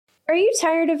Are you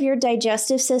tired of your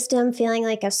digestive system feeling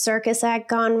like a circus act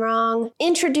gone wrong?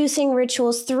 Introducing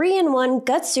Ritual's 3-in-1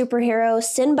 gut superhero,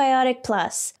 Synbiotic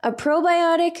Plus, a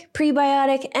probiotic,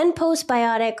 prebiotic, and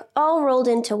postbiotic all rolled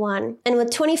into one. And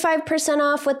with 25%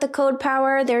 off with the code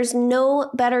POWER, there's no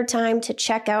better time to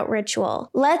check out Ritual.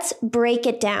 Let's break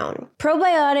it down.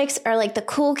 Probiotics are like the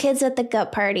cool kids at the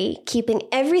gut party, keeping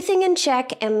everything in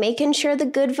check and making sure the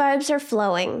good vibes are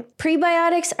flowing.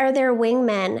 Prebiotics are their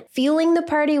wingmen, fueling the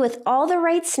party with all the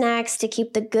right snacks to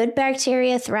keep the good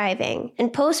bacteria thriving.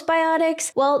 And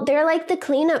postbiotics, well, they're like the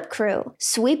cleanup crew,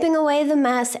 sweeping away the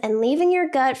mess and leaving your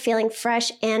gut feeling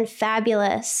fresh and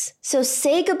fabulous. So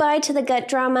say goodbye to the gut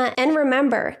drama, and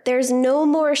remember, there's no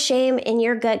more shame in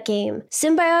your gut game.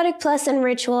 Synbiotic Plus and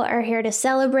Ritual are here to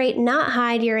celebrate, not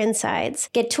hide your insides.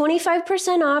 Get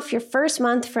 25% off your first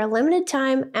month for a limited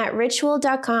time at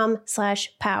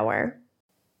ritual.com/power.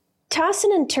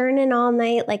 Tossing and turning all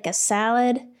night like a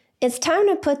salad? It's time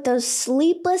to put those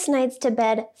sleepless nights to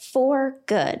bed for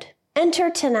good. Enter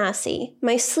Tenasi,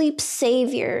 my sleep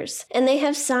saviors, and they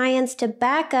have science to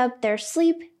back up their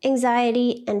sleep,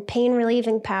 anxiety, and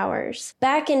pain-relieving powers.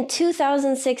 Back in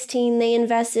 2016, they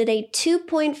invested a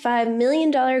 $2.5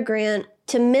 million grant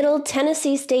to Middle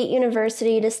Tennessee State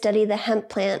University to study the hemp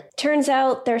plant. Turns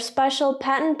out their special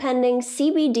patent-pending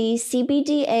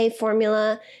CBD-CBDA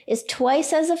formula is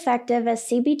twice as effective as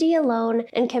CBD alone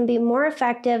and can be more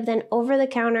effective than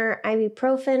over-the-counter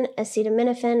ibuprofen,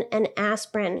 acetaminophen, and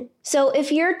aspirin. So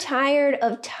if you're tired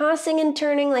of tossing and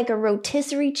turning like a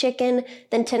rotisserie chicken,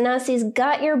 then Tenasi's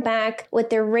got your back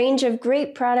with their range of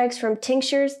great products from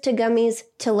tinctures to gummies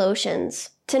to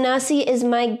lotions. Tenasi is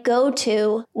my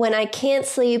go-to when I can't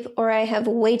sleep or I have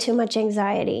way too much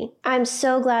anxiety. I'm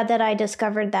so glad that I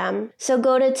discovered them. So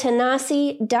go to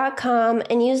tenasi.com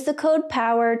and use the code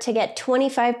POWER to get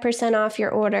 25% off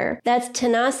your order. That's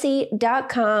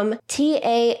tenasi.com,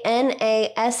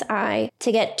 TANASI,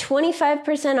 to get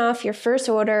 25% off your first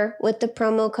order with the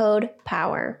promo code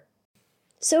POWER.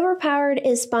 Sober Powered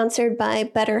is sponsored by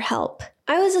BetterHelp.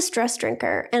 I was a stress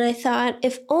drinker, and I thought,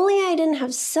 if only I didn't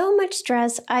have so much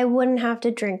stress, I wouldn't have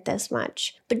to drink this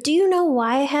much. But do you know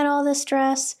why I had all this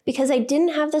stress? Because I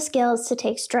didn't have the skills to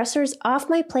take stressors off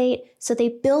my plate, so they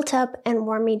built up and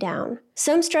wore me down.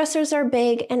 Some stressors are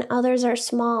big and others are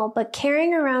small, but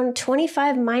carrying around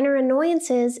 25 minor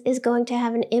annoyances is going to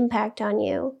have an impact on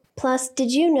you. Plus,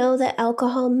 did you know that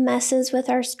alcohol messes with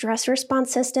our stress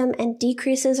response system and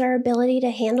decreases our ability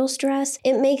to handle stress?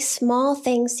 It makes small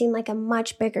things seem like a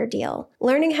much bigger deal.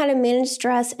 Learning how to manage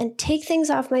stress and take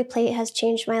things off my plate has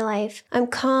changed my life. I'm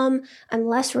calm, I'm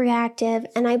less reactive,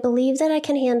 and I believe that I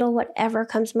can handle whatever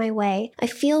comes my way. I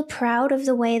feel proud of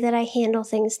the way that I handle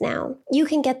things now. You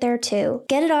can get there too.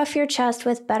 Get it off your chest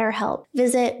with BetterHelp.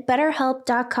 Visit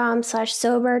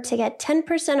betterhelp.com/sober to get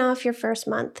 10% off your first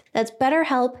month. That's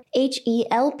BetterHelp,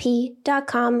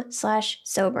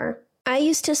 HELP.com/sober. I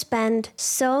used to spend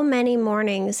so many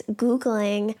mornings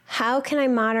Googling, how can I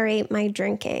moderate my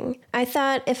drinking? I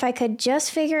thought if I could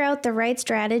just figure out the right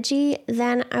strategy,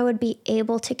 then I would be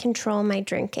able to control my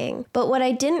drinking. But what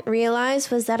I didn't realize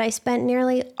was that I spent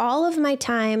nearly all of my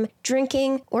time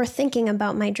drinking or thinking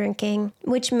about my drinking,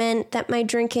 which meant that my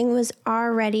drinking was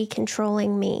already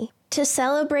controlling me. To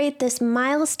celebrate this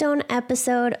milestone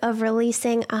episode of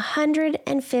releasing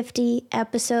 150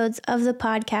 episodes of the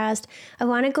podcast, I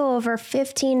want to go over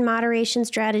 15 moderation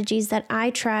strategies that I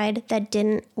tried that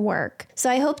didn't work. So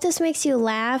I hope this makes you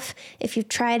laugh if you've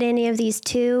tried any of these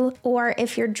too, or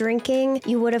if you're drinking,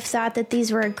 you would have thought that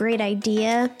these were a great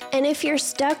idea. And if you're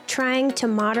stuck trying to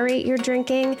moderate your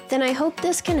drinking, then I hope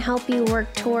this can help you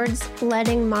work towards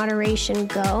letting moderation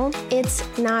go. It's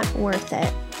not worth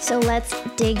it. So let's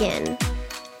dig in.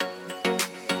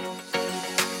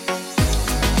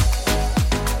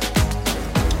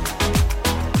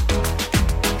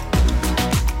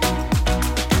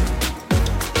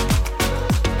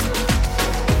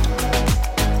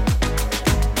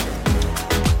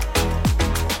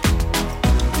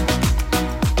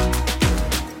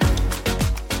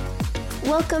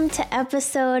 Welcome to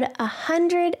episode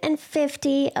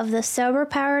 150 of the Sober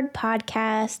Powered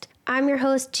Podcast. I'm your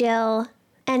host, Jill.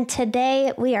 And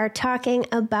today we are talking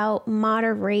about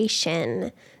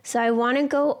moderation. So I want to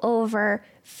go over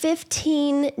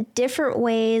 15 different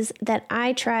ways that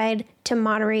I tried to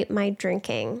moderate my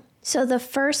drinking. So the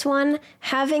first one,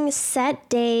 having set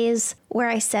days where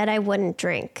I said I wouldn't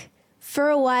drink. For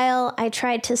a while, I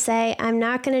tried to say I'm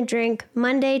not going to drink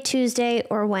Monday, Tuesday,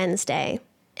 or Wednesday.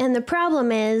 And the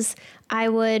problem is I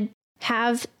would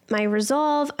have my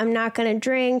resolve, I'm not going to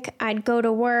drink, I'd go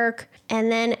to work,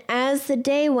 and then as the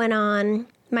day went on,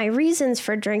 my reasons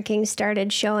for drinking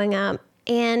started showing up.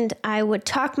 and I would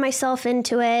talk myself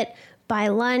into it. By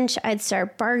lunch, I'd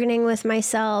start bargaining with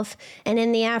myself. And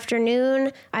in the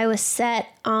afternoon, I was set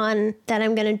on that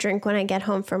I'm going to drink when I get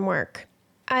home from work.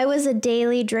 I was a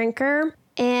daily drinker,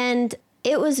 and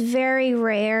it was very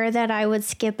rare that I would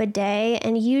skip a day.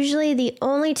 And usually the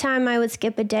only time I would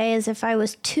skip a day is if I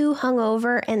was too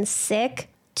hungover and sick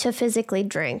to physically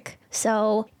drink.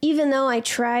 So even though I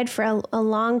tried for a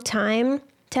long time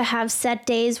to have set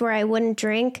days where I wouldn't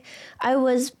drink, I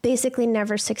was basically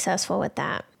never successful with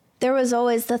that. There was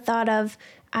always the thought of,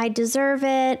 I deserve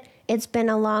it. It's been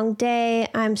a long day.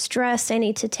 I'm stressed. I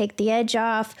need to take the edge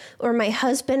off. Or my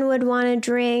husband would want to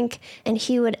drink and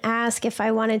he would ask if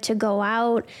I wanted to go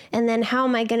out. And then how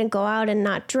am I going to go out and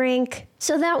not drink?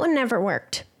 So that one never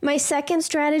worked. My second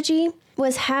strategy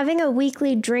was having a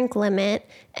weekly drink limit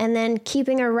and then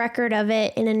keeping a record of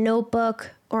it in a notebook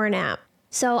or an app.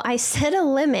 So I set a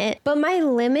limit, but my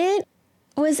limit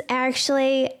was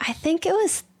actually, I think it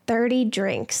was 30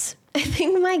 drinks. I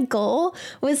think my goal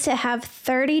was to have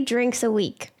 30 drinks a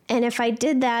week. And if I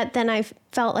did that, then I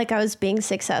felt like I was being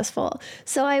successful.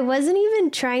 So I wasn't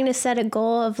even trying to set a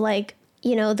goal of like, the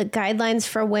guidelines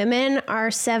for women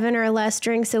are 7 or less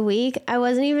drinks a week. I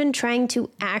wasn't even trying to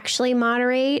actually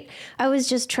moderate. I was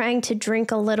just trying to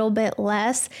drink a little bit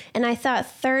less. And I thought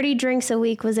 30 drinks a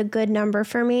week was a good number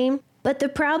for me. But the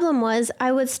problem was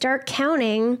I would start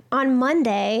counting on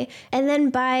Monday, and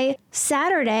then by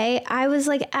Saturday, I was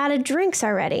like out of drinks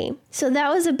already. So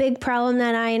that was a big problem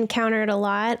that I encountered a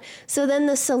lot. So then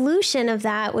the solution of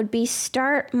that would be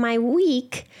start my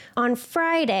week on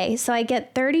Friday. So I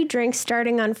get 30 drinks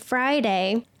starting on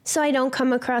Friday, so I don't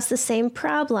come across the same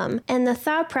problem. And the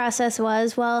thought process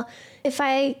was, well, if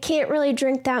I can't really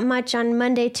drink that much on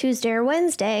Monday, Tuesday, or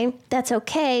Wednesday, that's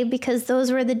okay because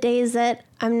those were the days that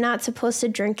I'm not supposed to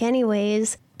drink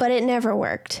anyways, but it never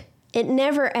worked. It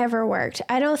never, ever worked.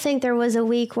 I don't think there was a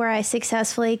week where I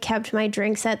successfully kept my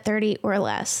drinks at 30 or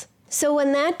less. So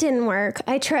when that didn't work,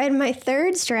 I tried my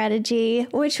third strategy,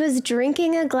 which was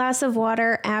drinking a glass of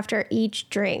water after each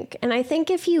drink. And I think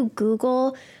if you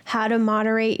Google how to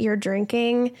moderate your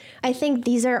drinking, I think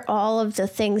these are all of the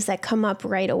things that come up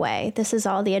right away. This is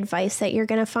all the advice that you're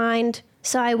going to find.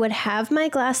 So I would have my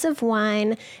glass of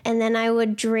wine and then I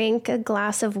would drink a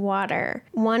glass of water,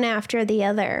 one after the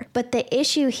other. But the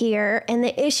issue here, and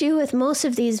the issue with most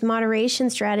of these moderation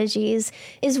strategies,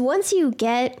 is once you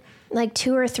get like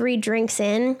 2 or 3 drinks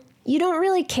in, you don't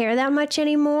really care that much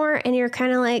anymore. And you're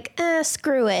kind of like,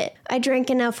 screw it. I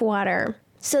drank enough water.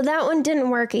 So that one didn't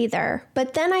work either.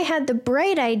 But then I had the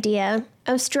bright idea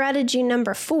of strategy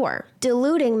number 4,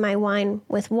 diluting my wine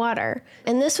with water.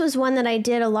 And this was one that I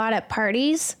did a lot at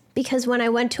parties, because when I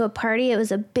went to a party, it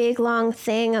was a big, long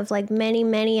thing of like many,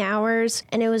 many hours,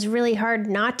 and it was really hard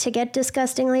not to get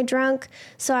disgustingly drunk.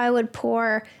 So I would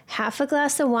pour half a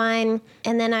glass of wine,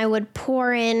 and then I would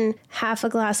pour in half a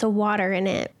glass of water in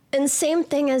it. And same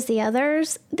thing as the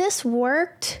others. This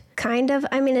worked, kind of.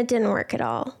 I mean, it didn't work at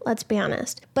all, let's be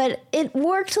honest. But it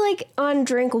worked like on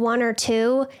drink 1 or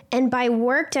 2. And by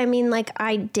worked, I mean like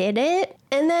I did it.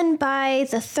 And then by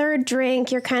the 3rd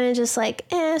drink, you're kind of just like,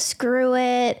 screw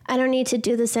it. I don't need to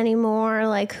do this anymore.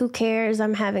 Like, who cares?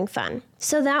 I'm having fun.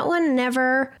 So that one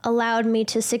never allowed me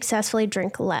to successfully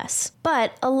drink less.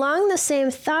 But along the same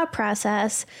thought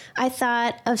process, I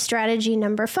thought of strategy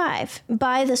number 5.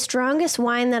 Buy the strongest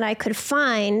wine that I could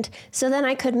find, so then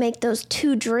I could make those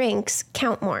 2 drinks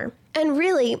count more. And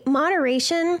really,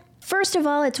 moderation, first of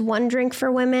all, it's 1 drink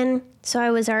for women. So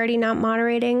I was already not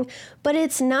moderating, but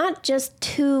it's not just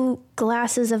 2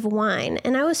 glasses of wine.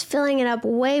 And I was filling it up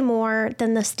way more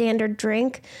than the standard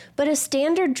drink, but a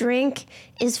standard drink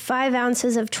is 5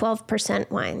 ounces of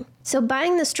 12% wine. So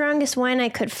buying the strongest wine I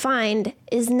could find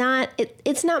is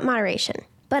it's not moderation.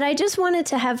 But I just wanted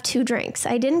to have 2 drinks.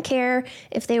 I didn't care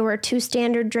if they were 2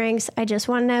 standard drinks. I just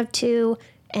wanted to have 2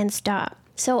 and stop.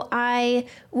 So I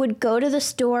would go to the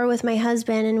store with my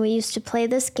husband and we used to play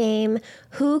this game,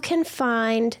 who can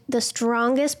find the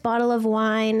strongest bottle of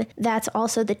wine that's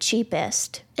also the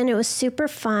cheapest. And it was super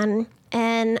fun.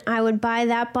 And I would buy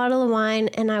that bottle of wine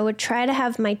and I would try to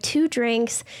have my 2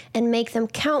 drinks and make them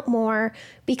count more,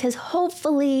 because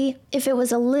hopefully if it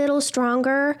was a little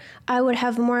stronger, I would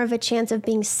have more of a chance of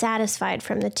being satisfied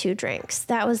from the 2 drinks.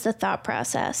 That was the thought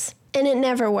process. And it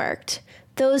never worked.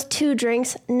 Those 2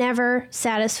 drinks never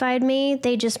satisfied me.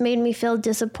 They just made me feel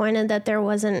disappointed that there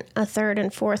wasn't a 3rd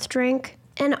and 4th drink.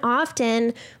 And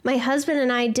often, my husband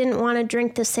and I didn't want to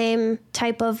drink the same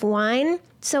type of wine,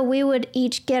 so we would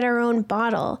each get our own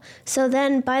bottle. So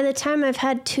then, by the time I've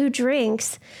had 2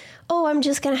 drinks, oh, I'm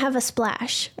just going to have a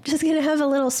splash. I'm just going to have a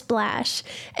little splash.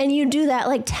 And you do that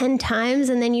like 10 times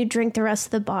and then you drink the rest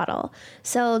of the bottle.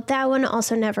 So that one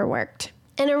also never worked.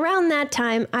 And around that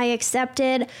time, I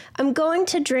accepted I'm going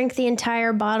to drink the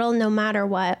entire bottle no matter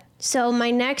what. So my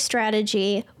next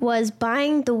strategy was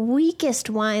buying the weakest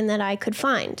wine that I could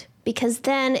find. Because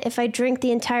then if I drink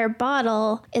the entire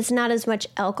bottle, it's not as much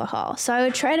alcohol. So I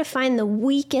would try to find the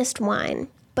weakest wine.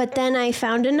 But then I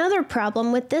found another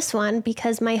problem with this one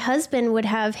because my husband would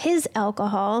have his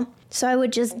alcohol. So I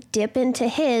would just dip into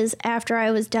his after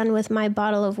I was done with my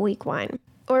bottle of weak wine.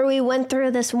 Or we went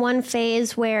through this one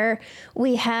phase where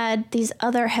we had these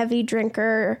other heavy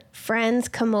drinker friends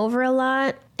come over a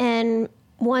lot. And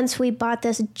once we bought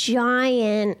this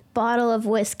giant bottle of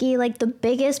whiskey, like the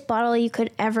biggest bottle you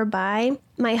could ever buy.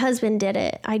 My husband did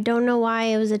it. I don't know why.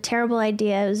 It was a terrible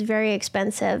idea. It was very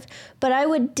expensive. But I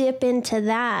would dip into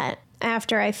that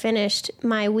after I finished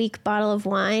my weak bottle of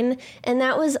wine. And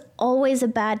that was always a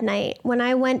bad night. When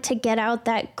I went to get out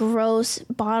that gross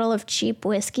bottle of cheap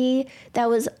whiskey, that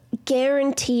was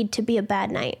guaranteed to be a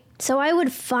bad night. So I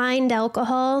would find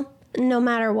alcohol no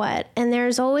matter what. And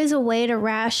there's always a way to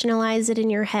rationalize it in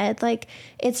your head. Like,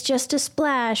 it's just a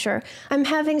splash, or I'm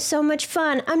having so much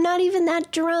fun. I'm not even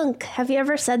that drunk. Have you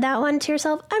ever said that one to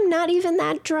yourself? I'm not even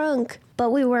that drunk. But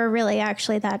we were really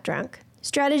actually that drunk.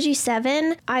 Strategy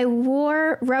 7, I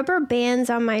wore rubber bands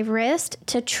on my wrist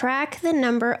to track the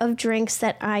number of drinks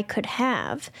that I could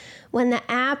have. When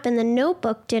the app and the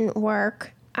notebook didn't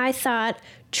work, I thought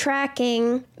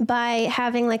tracking by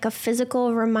having like a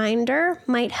physical reminder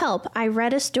might help. I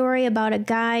read a story about a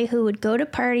guy who would go to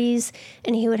parties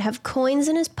and he would have coins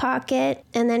in his pocket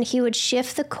and then he would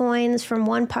shift the coins from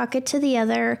one pocket to the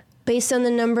other based on the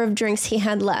number of drinks he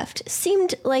had left.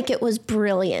 Seemed like it was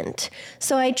brilliant.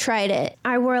 So I tried it.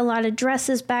 I wore a lot of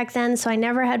dresses back then, so I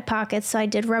never had pockets, so I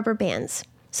did rubber bands.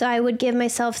 So I would give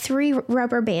myself 3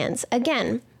 rubber bands.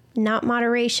 Again, not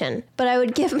moderation, but I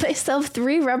would give myself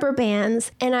 3 rubber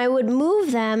bands and I would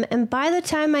move them. And by the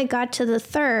time I got to the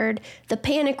 3rd, the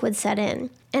panic would set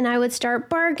in and I would start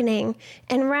bargaining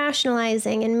and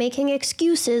rationalizing and making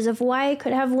excuses of why I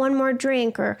could have one more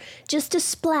drink or just a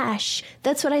splash.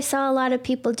 That's what I saw a lot of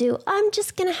people do. I'm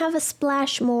just going to have a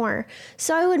splash more.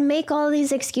 So I would make all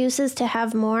these excuses to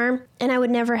have more and I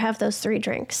would never have those 3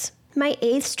 drinks. My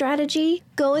 8th strategy,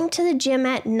 going to the gym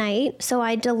at night, so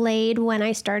I delayed when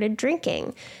I started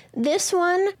drinking. This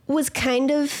one was kind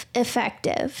of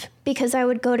effective because I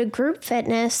would go to group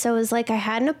fitness, so it was like I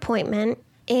had an appointment,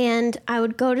 and I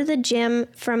would go to the gym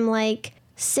from like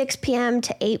 6 p.m.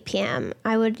 to 8 p.m.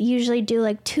 I would usually do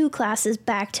like 2 classes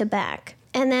back to back.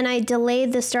 And then I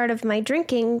delayed the start of my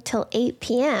drinking till 8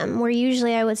 p.m., where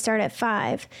usually I would start at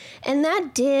 5. And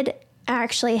that did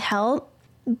actually help,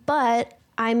 but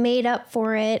I made up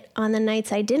for it on the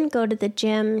nights I didn't go to the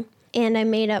gym, and I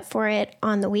made up for it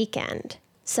on the weekend.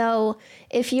 So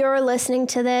if you're listening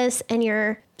to this and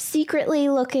you're secretly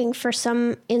looking for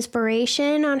some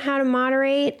inspiration on how to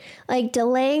moderate, like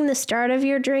delaying the start of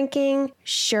your drinking,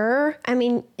 sure. I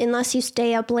mean, unless you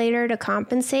stay up later to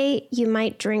compensate, you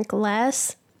might drink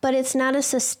less. But it's not a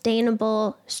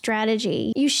sustainable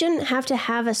strategy. You shouldn't have to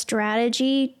have a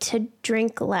strategy to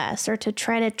drink less or to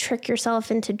try to trick yourself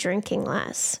into drinking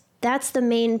less. That's the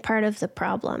main part of the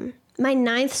problem. My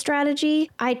 9th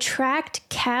strategy, I tracked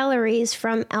calories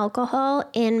from alcohol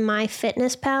in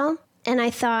MyFitnessPal. And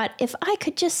I thought, if I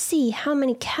could just see how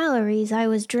many calories I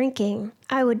was drinking,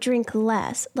 I would drink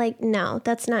less. Like, no,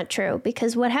 that's not true.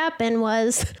 Because what happened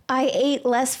was I ate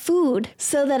less food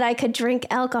so that I could drink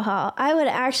alcohol. I would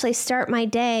actually start my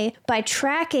day by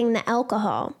tracking the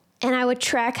alcohol. And I would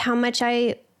track how much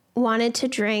I wanted to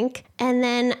drink, and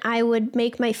then I would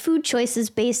make my food choices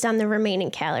based on the remaining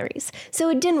calories. So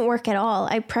it didn't work at all.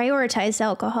 I prioritized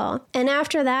alcohol. And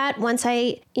after that, once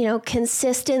I,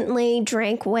 consistently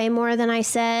drank way more than I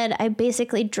said, I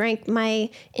basically drank my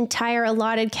entire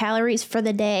allotted calories for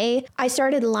the day. I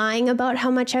started lying about how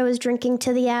much I was drinking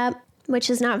to the app, which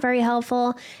is not very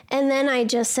helpful. And then I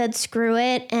just said, screw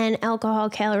it, and alcohol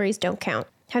calories don't count.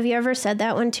 Have you ever said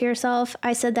that one to yourself?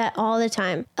 I said that all the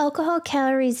time. Alcohol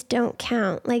calories don't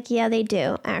count. Like, yeah, they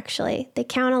do, actually. They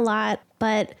count a lot,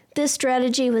 but this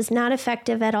strategy was not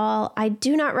effective at all. I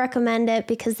do not recommend it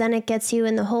because then it gets you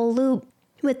in the whole loop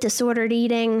with disordered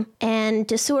eating. And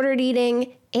disordered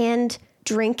eating and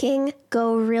drinking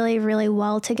go really, really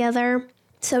well together.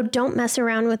 So don't mess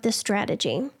around with this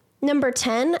strategy. Number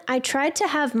 10, I tried to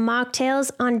have mocktails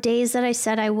on days that I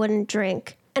said I wouldn't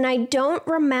drink. And I don't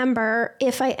remember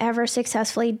if I ever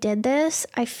successfully did this.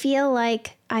 I feel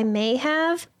like I may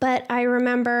have, but I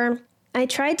remember I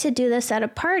tried to do this at a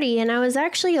party and I was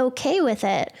actually okay with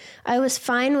it. I was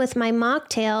fine with my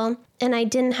mocktail and I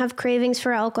didn't have cravings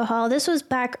for alcohol. This was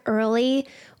back early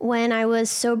when I was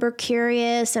sober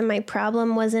curious and my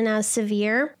problem wasn't as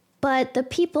severe. But the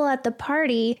people at the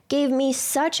party gave me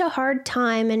such a hard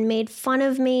time and made fun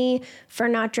of me for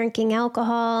not drinking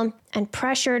alcohol and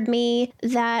pressured me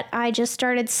that I just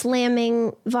started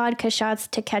slamming vodka shots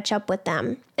to catch up with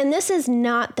them. And this is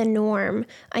not the norm.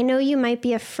 I know you might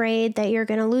be afraid that you're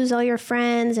going to lose all your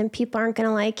friends and people aren't going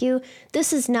to like you.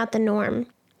 This is not the norm.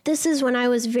 This is when I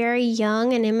was very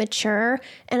young and immature,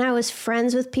 and I was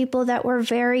friends with people that were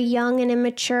very young and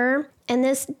immature. And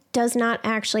this does not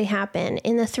actually happen.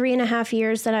 In the 3.5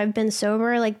 years that I've been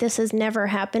sober, like this has never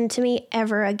happened to me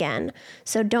ever again.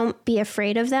 So don't be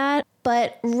afraid of that.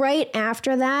 But right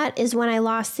after that is when I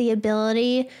lost the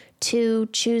ability to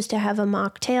choose to have a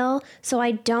mocktail. So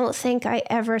I don't think I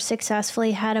ever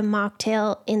successfully had a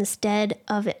mocktail instead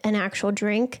of an actual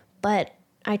drink, but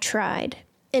I tried.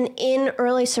 And in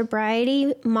early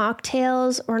sobriety,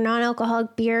 mocktails or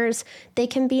non-alcoholic beers, they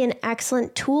can be an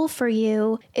excellent tool for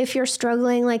you if you're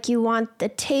struggling, like you want the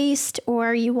taste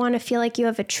or you want to feel like you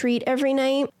have a treat every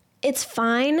night. It's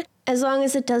fine as long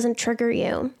as it doesn't trigger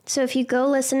you. So if you go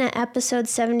listen to episode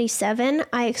 77,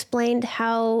 I explained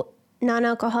how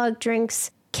non-alcoholic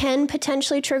drinks can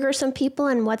potentially trigger some people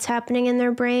and what's happening in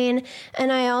their brain.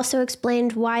 And I also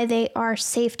explained why they are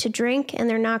safe to drink and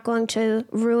they're not going to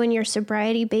ruin your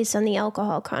sobriety based on the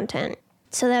alcohol content.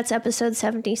 So that's episode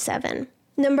 77.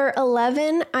 Number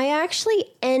 11, I actually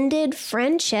ended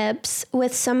friendships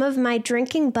with some of my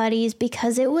drinking buddies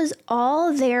because it was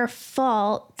all their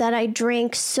fault that I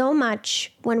drank so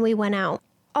much when we went out.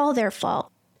 All their fault.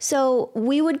 So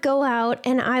we would go out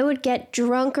and I would get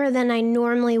drunker than I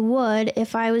normally would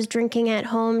if I was drinking at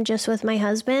home just with my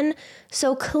husband.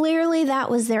 So clearly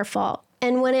that was their fault.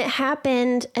 And when it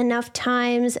happened enough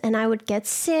times and I would get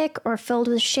sick or filled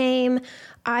with shame,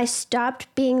 I stopped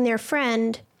being their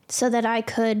friend so that I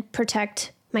could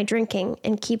protect my drinking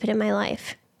and keep it in my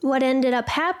life. What ended up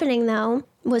happening though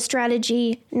was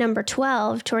strategy number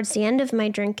 12 towards the end of my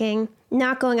drinking,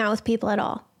 not going out with people at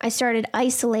all. I started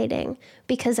isolating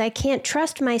because I can't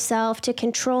trust myself to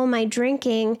control my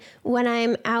drinking when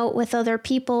I'm out with other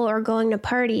people or going to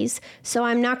parties, so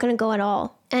I'm not going to go at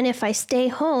all. And if I stay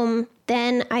home,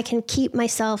 then I can keep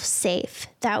myself safe.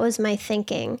 That was my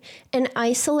thinking. And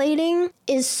isolating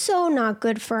is so not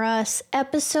good for us.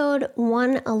 Episode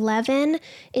 111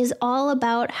 is all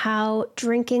about how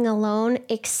drinking alone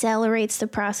accelerates the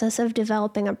process of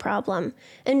developing a problem.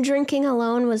 And drinking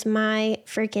alone was my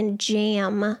freaking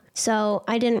jam. So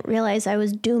I didn't realize I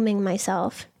was dooming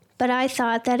myself. But I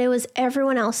thought that it was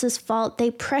everyone else's fault. They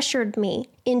pressured me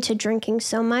into drinking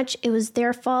so much. It was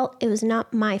their fault. It was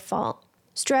not my fault.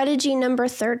 Strategy number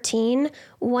 13,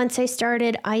 once I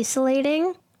started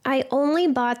isolating, I only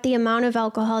bought the amount of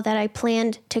alcohol that I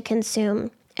planned to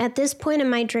consume. At this point in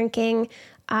my drinking,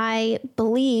 I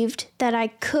believed that I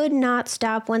could not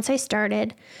stop once I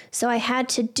started, so I had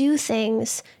to do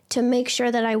things to make sure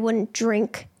that I wouldn't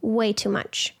drink way too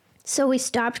much. So we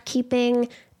stopped keeping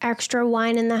extra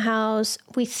wine in the house.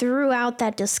 We threw out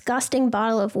that disgusting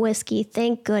bottle of whiskey,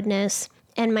 thank goodness.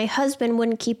 And my husband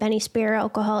wouldn't keep any spare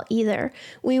alcohol either.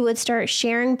 We would start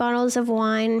sharing bottles of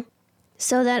wine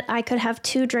so that I could have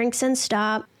 2 drinks and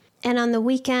stop. And on the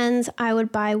weekends, I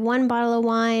would buy 1 bottle of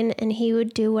wine and he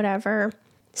would do whatever.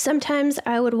 Sometimes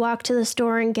I would walk to the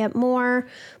store and get more,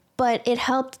 but it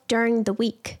helped during the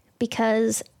week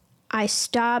because I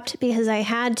stopped because I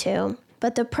had to.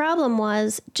 But the problem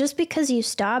was, just because you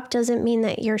stop doesn't mean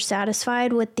that you're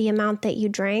satisfied with the amount that you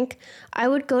drank. I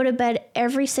would go to bed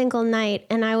every single night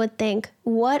and I would think,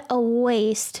 what a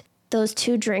waste those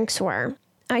 2 drinks were.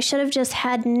 I should have just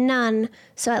had none,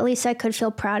 so at least I could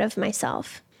feel proud of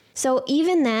myself. So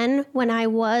even then, when I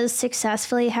was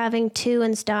successfully having 2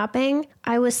 and stopping,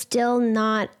 I was still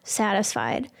not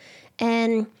satisfied.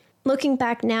 And looking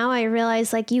back now, I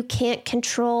realize you can't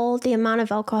control the amount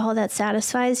of alcohol that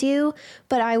satisfies you,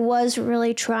 but I was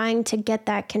really trying to get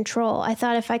that control. I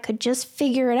thought if I could just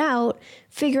figure out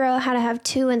how to have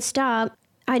 2 and stop,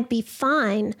 I'd be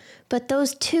fine. But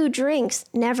those 2 drinks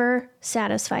never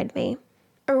satisfied me.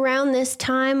 Around this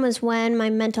time was when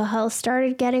my mental health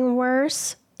started getting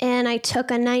worse, and I took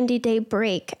a 90-day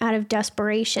break out of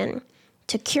desperation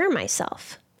to cure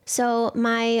myself. So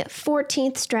my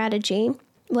 14th strategy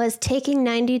was taking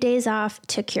 90 days off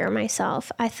to cure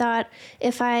myself. I thought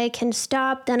if I can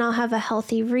stop, then I'll have a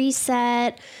healthy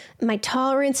reset. My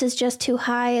tolerance is just too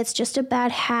high. It's just a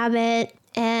bad habit.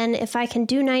 And if I can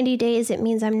do 90 days, it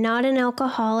means I'm not an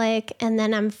alcoholic and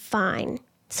then I'm fine.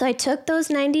 So I took those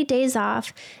 90 days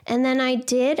off, and then I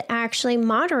did actually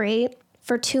moderate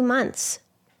for 2 months.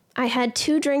 I had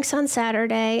 2 drinks on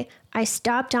Saturday. I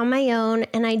stopped on my own,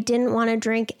 and I didn't want to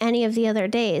drink any of the other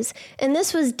days. And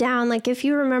this was down, like if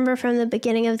you remember from the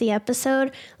beginning of the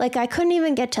episode, like I couldn't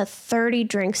even get to 30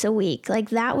 drinks a week. Like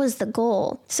that was the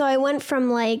goal. So I went from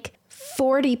like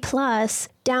 40 plus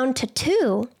down to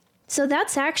 2. So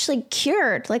that's actually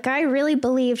cured. Like I really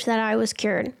believed that I was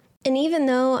cured. And even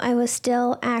though I was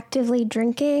still actively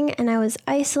drinking and I was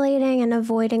isolating and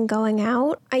avoiding going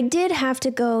out, I did have to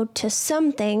go to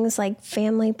some things like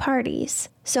family parties.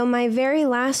 So my very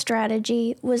last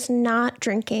strategy was not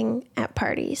drinking at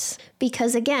parties.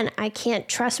 Because again, I can't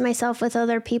trust myself with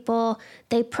other people.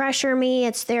 They pressure me.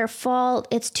 It's their fault.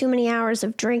 It's too many hours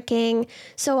of drinking.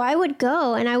 So I would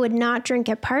go and I would not drink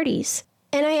at parties.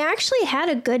 And I actually had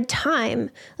a good time.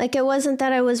 Like it wasn't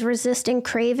that I was resisting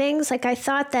cravings. Like I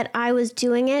thought that I was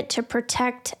doing it to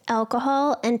protect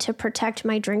alcohol and to protect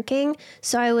my drinking.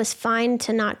 So I was fine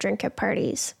to not drink at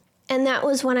parties. And that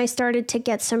was when I started to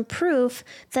get some proof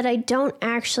that I don't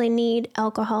actually need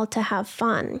alcohol to have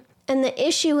fun. And the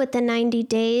issue with the 90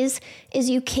 days is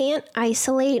you can't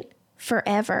isolate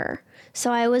forever.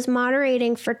 So I was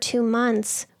moderating for 2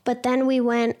 months, but then we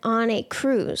went on a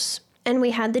cruise. And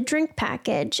we had the drink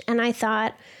package, and I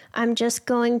thought, I'm just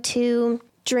going to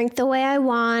drink the way I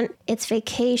want. It's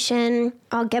vacation.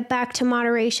 I'll get back to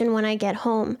moderation when I get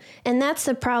home. And that's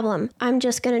the problem. I'm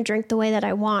just going to drink the way that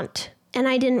I want. And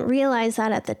I didn't realize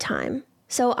that at the time.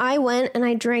 So I went and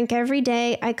I drank every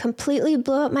day. I completely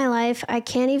blew up my life. I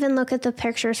can't even look at the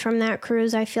pictures from that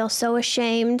cruise. I feel so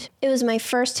ashamed. It was my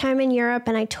first time in Europe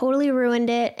and I totally ruined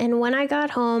it. And when I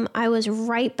got home, I was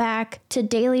right back to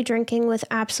daily drinking with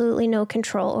absolutely no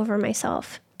control over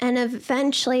myself. And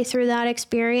eventually through that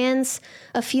experience,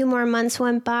 a few more months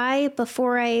went by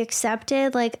before I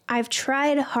accepted, like, I've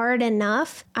tried hard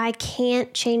enough. I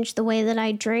can't change the way that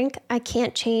I drink. I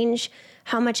can't change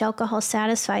how much alcohol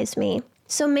satisfies me.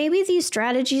 So maybe these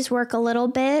strategies work a little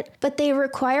bit, but they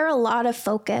require a lot of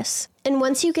focus. And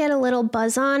once you get a little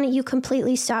buzz on, you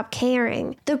completely stop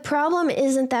caring. The problem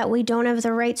isn't that we don't have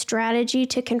the right strategy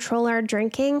to control our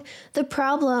drinking. The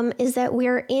problem is that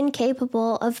we're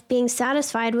incapable of being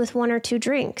satisfied with 1 or 2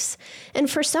 drinks. And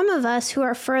for some of us who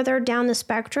are further down the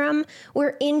spectrum,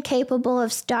 we're incapable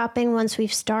of stopping once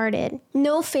we've started.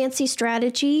 No fancy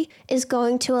strategy is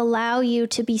going to allow you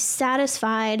to be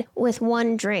satisfied with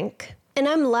 1 drink. And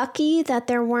I'm lucky that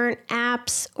there weren't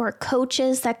apps or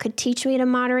coaches that could teach me to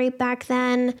moderate back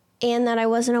then, and that I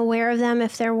wasn't aware of them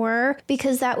if there were,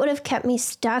 because that would have kept me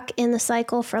stuck in the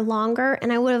cycle for longer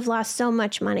and I would have lost so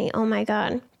much money. Oh my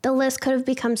God. The list could have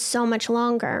become so much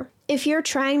longer. If you're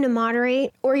trying to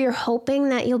moderate or you're hoping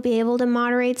that you'll be able to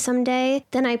moderate someday,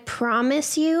 then I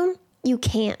promise you, you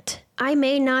can't. I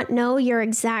may not know your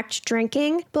exact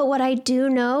drinking, but what I do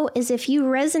know is if you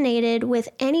resonated with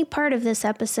any part of this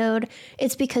episode,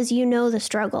 it's because you know the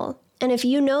struggle. And if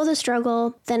you know the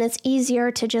struggle, then it's easier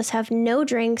to just have no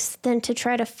drinks than to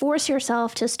try to force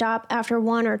yourself to stop after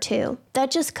 1 or 2.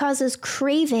 That just causes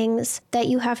cravings that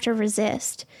you have to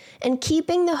resist. And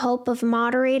keeping the hope of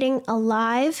moderating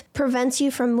alive prevents you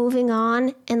from moving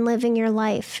on and living your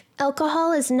life.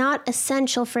 Alcohol is not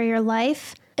essential for your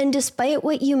life. And despite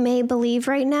what you may believe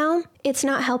right now, it's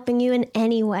not helping you in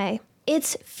any way.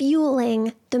 It's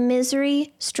fueling the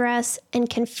misery, stress, and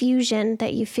confusion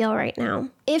that you feel right now.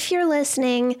 If you're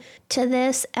listening to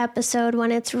this episode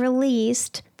when it's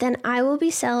released, then I will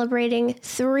be celebrating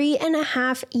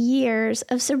 3.5 years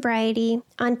of sobriety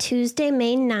on Tuesday,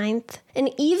 May 9th.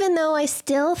 And even though I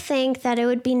still think that it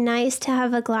would be nice to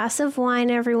have a glass of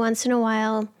wine every once in a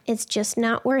while, it's just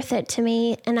not worth it to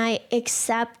me, and I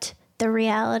accept the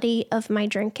reality of my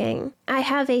drinking. I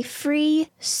have a free,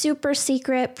 super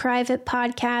secret, private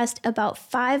podcast about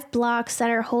 5 blocks that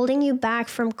are holding you back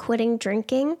from quitting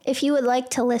drinking. If you would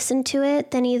like to listen to it,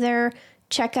 then either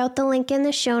check out the link in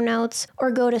the show notes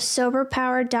or go to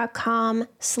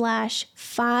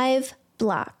soberpower.com/5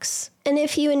 blocks. And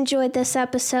if you enjoyed this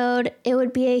episode, it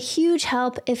would be a huge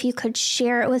help if you could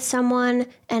share it with someone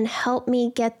and help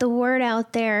me get the word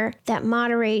out there that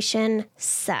moderation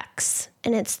sucks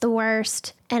and it's the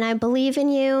worst. And I believe in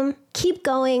you. Keep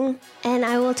going, and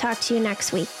I will talk to you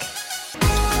next week.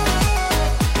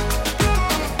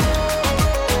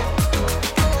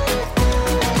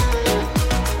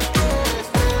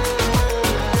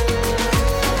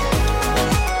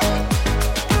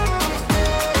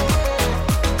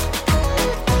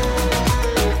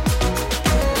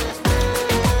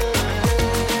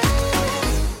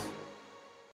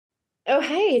 Oh,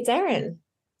 hey, it's Erin.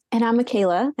 And I'm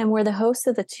Michaela, and we're the hosts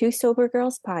of the Two Sober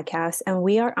Girls podcast, and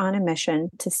we are on a mission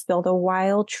to spill the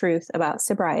wild truth about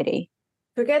sobriety.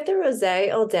 Forget the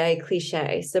rosé all day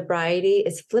cliche. Sobriety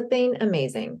is flipping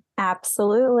amazing.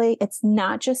 Absolutely. It's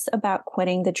not just about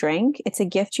quitting the drink. It's a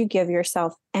gift you give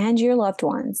yourself and your loved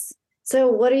ones. So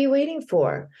what are you waiting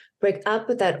for? Break up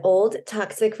with that old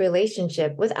toxic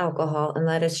relationship with alcohol and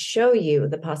let us show you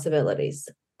the possibilities.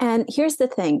 And here's the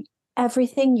thing.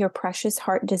 Everything your precious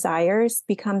heart desires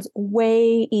becomes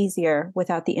way easier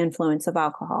without the influence of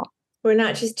alcohol. We're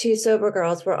not just two sober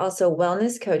girls, we're also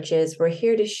wellness coaches. We're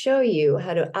here to show you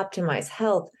how to optimize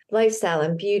health, lifestyle,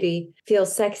 and beauty, feel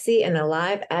sexy and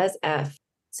alive as F.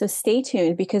 So stay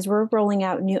tuned because we're rolling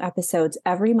out new episodes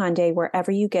every Monday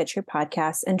wherever you get your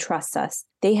podcasts, and trust us,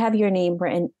 they have your name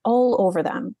written all over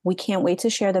them. We can't wait to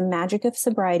share the magic of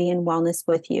sobriety and wellness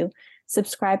with you.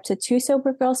 Subscribe to Two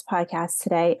Sober Girls podcast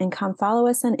today and come follow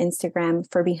us on Instagram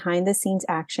for behind the scenes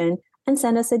action and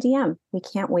send us a DM. We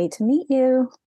can't wait to meet you.